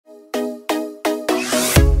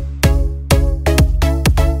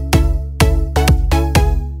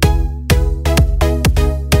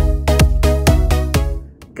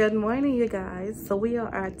Good morning, you guys. So we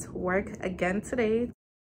are at work again today.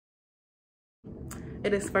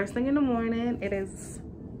 It is first thing in the morning. It is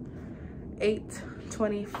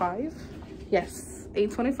 8:25. Yes,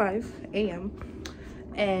 8:25 a.m.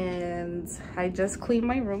 and I just cleaned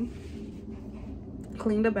my room,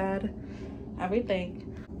 cleaned the bed, everything.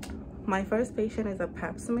 My first patient is a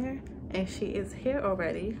pap smear and she is here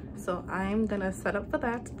already, so I'm gonna set up for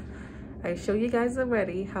that. I show you guys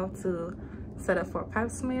already how to set up for a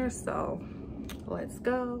pap smear, so let's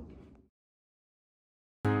go.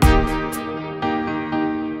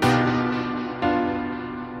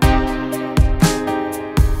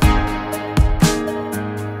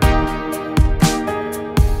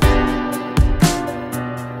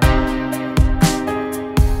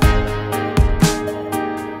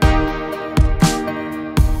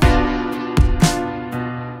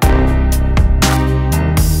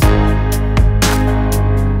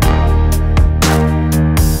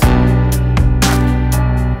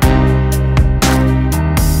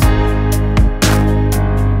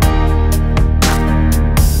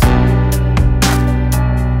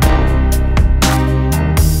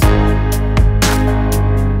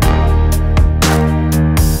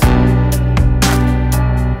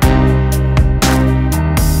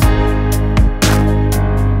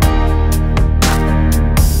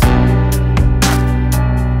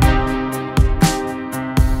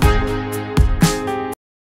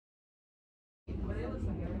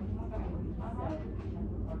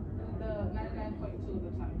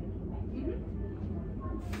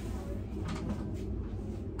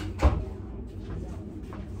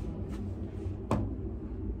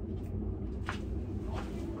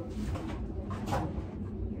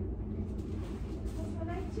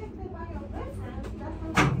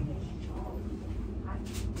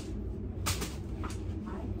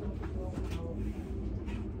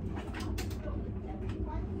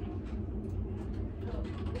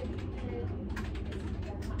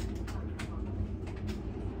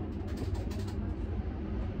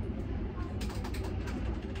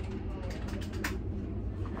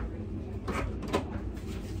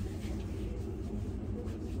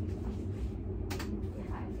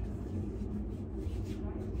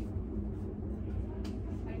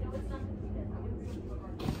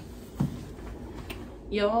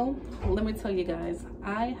 Yo, let me tell you guys,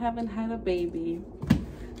 I haven't had a baby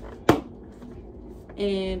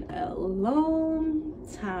in a long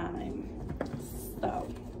time, so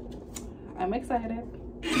I'm excited.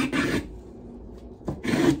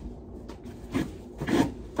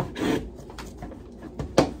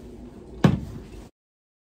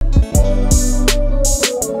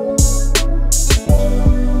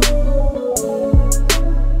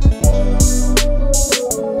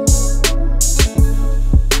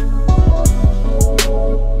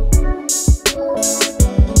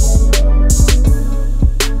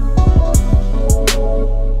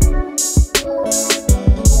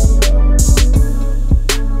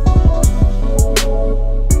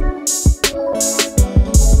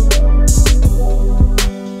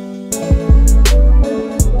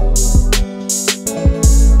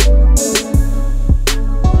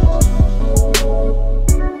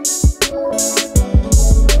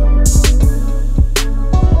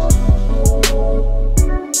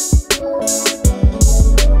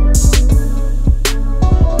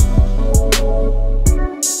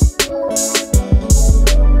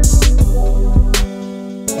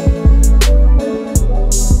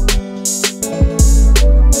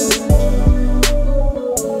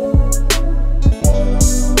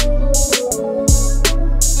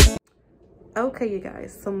 Okay, you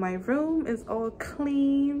guys, so my room is all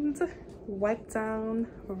cleaned, wiped down,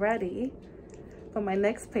 ready for my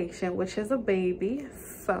next patient, which is a baby.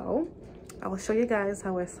 So I will show you guys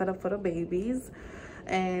how I set up for the babies.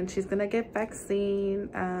 And she's gonna get vaccine,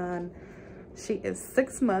 and she is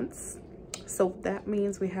 6 months, so that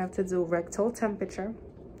means we have to do rectal temperature.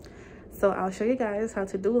 So I'll show you guys how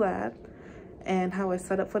to do that, and how I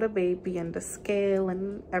set up for the baby, and the scale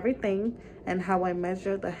and everything, and how I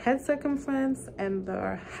measure the head circumference and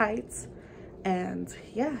the height. And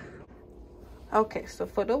yeah, okay, so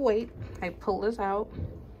for the weight, I pull this out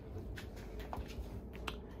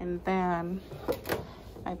and then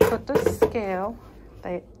I put the scale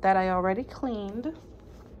that I already cleaned,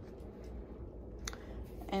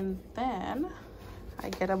 and then I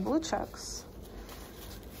get a blue chucks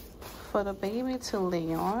for the baby to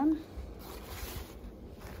lay on.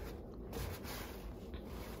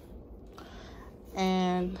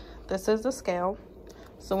 And this is the scale.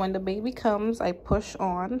 So when the baby comes, I push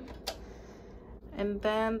on, and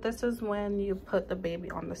then this is when you put the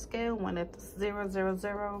baby on the scale when it's 0, 0,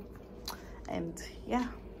 0. And yeah,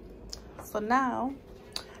 So now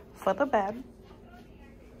for the bed,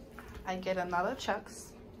 I get another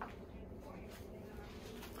chucks.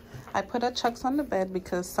 I put a chucks on the bed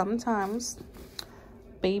because sometimes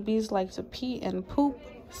babies like to pee and poop,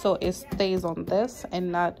 so it stays on this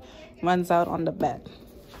and not runs out on the bed.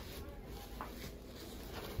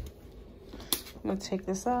 I'm gonna take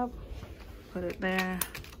this up, put it there,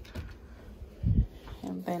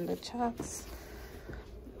 and then the chucks.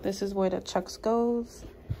 This is where the chucks goes,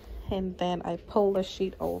 and then I pull the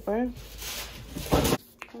sheet over.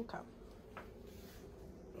 Okay.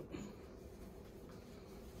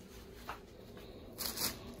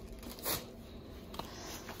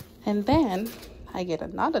 And then I get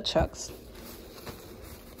another chucks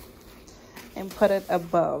and put it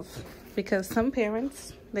above, because some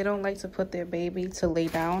parents, they don't like to put their baby to lay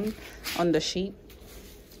down on the sheet.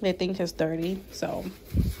 They think it's dirty. So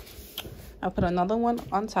I put another one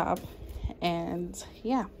on top, and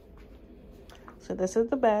yeah. So this is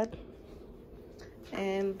the bed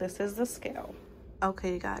and this is the scale.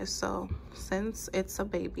 Okay, guys, so since it's a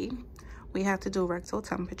baby, we have to do rectal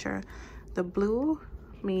temperature. The blue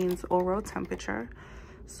means oral temperature,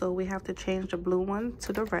 so we have to change the blue one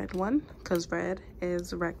to the red one because red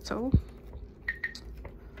is rectal.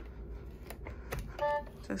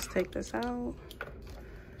 Just take this out,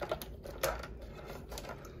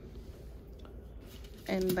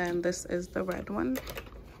 and then this is the red one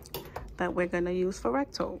that we're gonna use for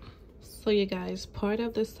rectal. So you guys, part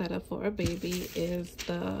of the setup for a baby is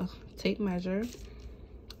the tape measure,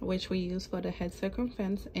 which we use for the head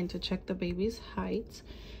circumference and to check the baby's height.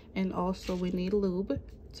 And also we need lube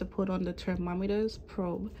to put on the thermometer's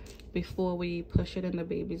probe before we push it in the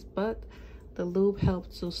baby's butt. The lube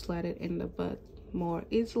helps to slide it in the butt more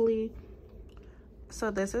easily.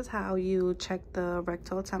 So this is how you check the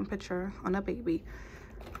rectal temperature on a baby.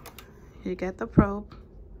 You get the probe,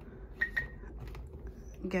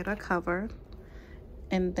 get a cover,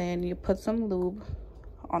 and then you put some lube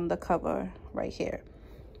on the cover right here.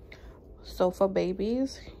 So for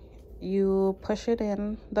babies, you push it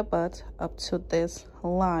in the butt up to this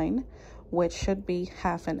line, which should be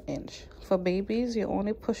 1/2 inch. For babies, you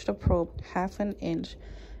only push the probe 1/2 inch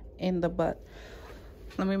in the butt.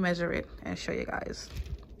 Let me measure it and show you guys.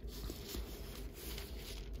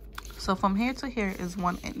 So from here to here is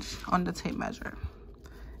 1 inch on the tape measure.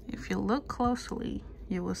 If you look closely,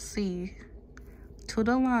 you will see to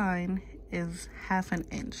the line is 1/2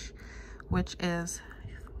 inch, which is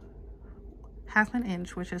 1/2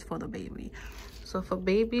 inch, which is for the baby. So for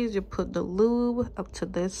babies, you put the lube up to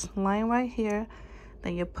this line right here,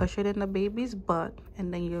 then you push it in the baby's butt,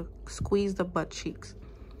 and then you squeeze the butt cheeks.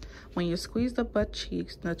 When you squeeze the butt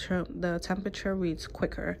cheeks, the temperature reads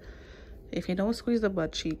quicker. If you don't squeeze the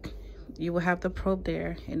butt cheek, you will have the probe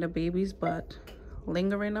there in the baby's butt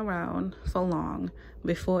lingering around for long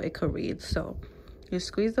before it could read. So you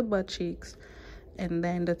squeeze the butt cheeks, and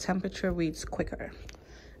then the temperature reads quicker.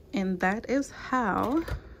 And that is how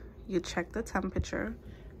you check the temperature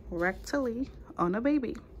rectally on a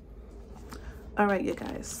baby. All right, you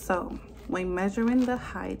guys, so when measuring the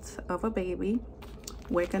height of a baby,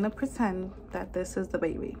 we're gonna pretend that this is the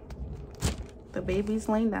baby. The baby's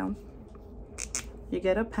laying down. You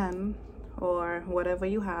get a pen or whatever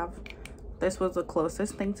you have. This was the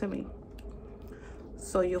closest thing to me.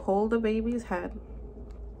 So you hold the baby's head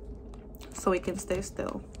so it can stay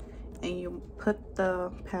still, and you put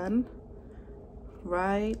the pen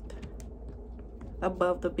right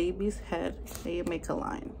above the baby's head, and you make a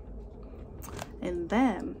line. And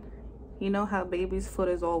then, you know how baby's foot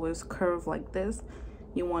is always curved like this?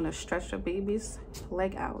 You want to stretch the baby's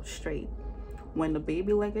leg out straight. When the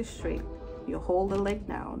baby leg is straight, you hold the leg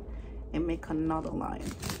down and make another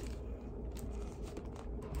line.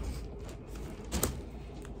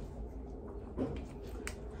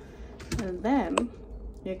 And then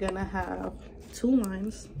you're gonna have two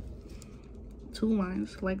lines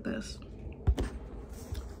like this.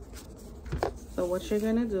 So what you're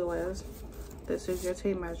gonna do is, this is your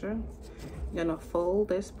tape measure. You're gonna fold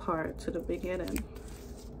this part to the beginning,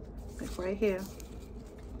 like right here.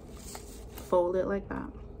 Fold it like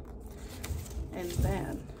that. And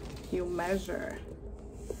then you measure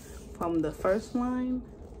from the first line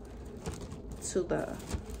to the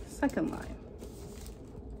second line.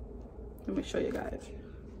 Let me show you guys.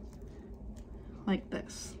 Like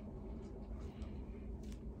this.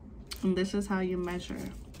 And this is how you measure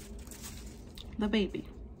the baby.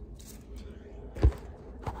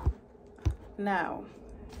 Now,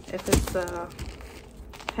 if it's the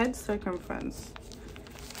head circumference,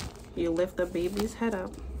 you lift the baby's head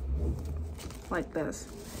up like this.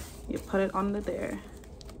 You put it under there,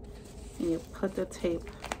 and you put the tape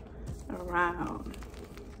around.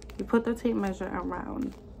 You put the tape measure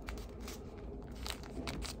around.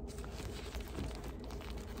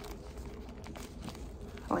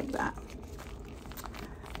 Like that.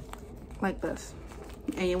 Like this.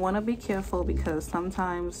 And you want to be careful because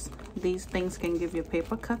sometimes these things can give you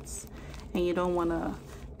paper cuts, and you don't want to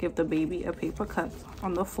give the baby a paper cut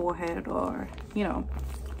on the forehead, or you know,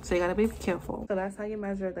 so you got to be careful. So that's how you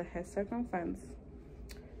measure the head circumference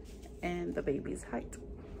and the baby's height.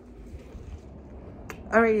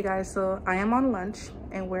 All right, you guys, so I am on lunch,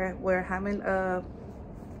 and we're having a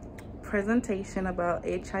presentation about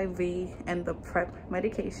HIV and the PrEP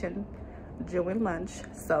medication during lunch.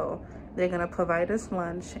 So they're gonna provide us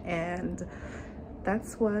lunch, and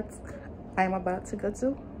that's what I'm about to go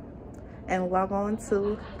to and log on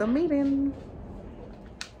to the meeting.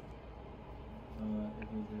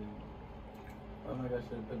 Oh my gosh,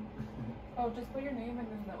 oh, just put your name and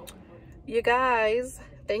then the open book. You guys,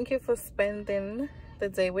 thank you for spending the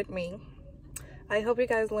day with me. I hope you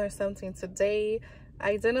guys learned something today.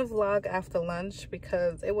 I didn't vlog after lunch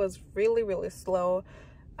because it was really slow.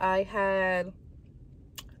 I had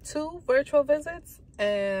 2 virtual visits,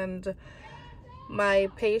 and my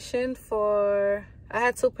patient I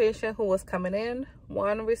had 2 patients who was coming in,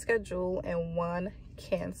 1 rescheduled and 1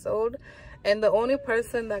 canceled, and the only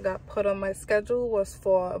person that got put on my schedule was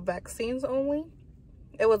for vaccines only.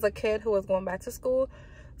 It was a kid who was going back to school,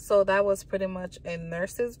 so that was pretty much a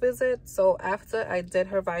nurse's visit. So after I did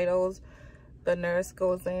her vitals, the nurse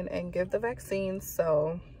goes in and gives the vaccine.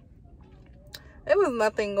 So it was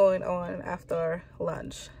nothing going on after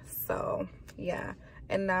lunch. So yeah,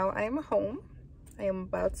 and now I am home. I am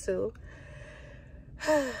about to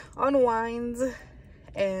unwind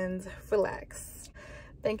and relax.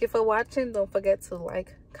 Thank you for watching. Don't forget to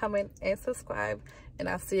like, comment, and subscribe, and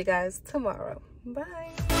I'll see you guys tomorrow.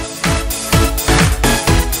 Bye.